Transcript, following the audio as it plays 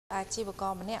อาชีพก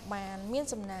รម្នាក់បានមាន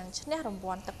សំណាងឈ្នះរង្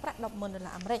វាន់ទឹកប្រាក់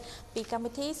 $10,000 អាមេរិកពីកម្ម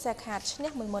វិធីសាខាឈ្នះ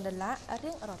$10,000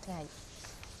 រៀងរាល់ថ្ងៃ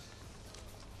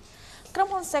ក្រុម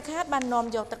ហ៊ុនសាខាបាននាំ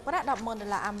យកទឹកប្រាក់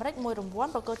$10,000 អាមេរិកមួយរង្វា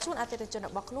ន់ប្រកួតជូនអតិថិជនរ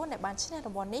បស់ខ្លួនដែលបានឈ្នះរ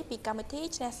ង្វាន់នេះពីកម្មវិធី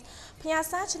ឈ្នះផ្ញើ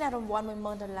សារឈ្នះរង្វាន់$10,000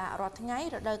 រាល់ថ្ងៃ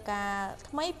រដូវកាល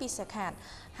ថ្មីពីសាខា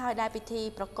ហើយដែលពិធី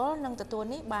ប្រគល់នឹងទទួល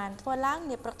នេះបានធ្វើឡើង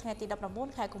នាព្រឹកថ្ងៃទី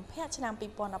19ខែកុម្ភៈឆ្នាំ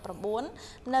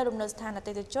2019នៅលំនៅស្ថានអ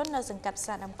តិថិជននៅសង្កាត់ផ្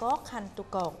សារដំកខណ្ឌទូ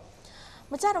កក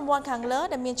ម្ចាស់រង្វាន់ខាងលើ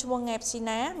ដែលមានឈ្មោះង៉ែបស៊ី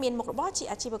ណាមានមុខរបរជា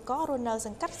អាជីវកររស់នៅស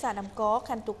ង្កាត់ផ្សារដំក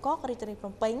ខណ្ឌទូករាជធានីភ្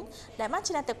នំពេញដែលបាន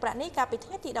ឈ្នះទឹកប្រាក់នេះកាលពីថ្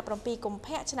ងៃទី17កុម្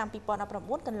ភៈឆ្នាំ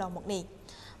2019កន្លងមកនេះ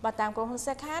បើតាមក្រុមហ៊ុន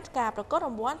សាខាការប្រកួតរ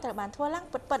ង្វាន់ត្រូវបានធ្វើឡើង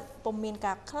ពិតៗពុំមាន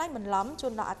ការក្លែងបន្លំជូ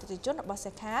នដល់អតិថិជនរបស់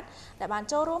សាខាដែលបាន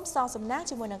ចូលរួមសងសំណាង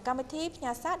ជាមួយនឹងកម្មវិធីផ្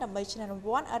ញើសារដើម្បីឈ្នះរង្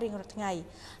វាន់រៀងរាល់ថ្ងៃ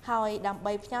ហើយដើម្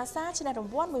បីផ្ញើសារឈ្នះរ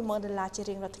ង្វាន់$10,000ជា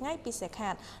រៀងរាល់ថ្ងៃពីសាខា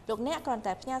លោកអ្នកគ្រាន់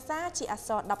តែផ្ញើសារជាអក្ស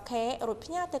រ 10K រួច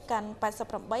ផ្ញើទៅកាន់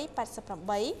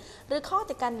8888ឬខល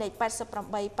ទៅកាន់លេខ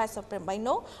8888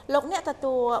នោះលោកអ្នកទ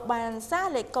ទួលបានសារ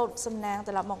លេខកូដសំណាង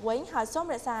ត្រឡប់មកវិញហើយសូម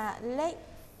រក្សាលេខ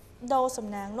ដូរសំ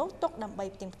ណាងនោះទុកដើម្បី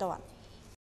ផ្ទៀងផ្ទាត់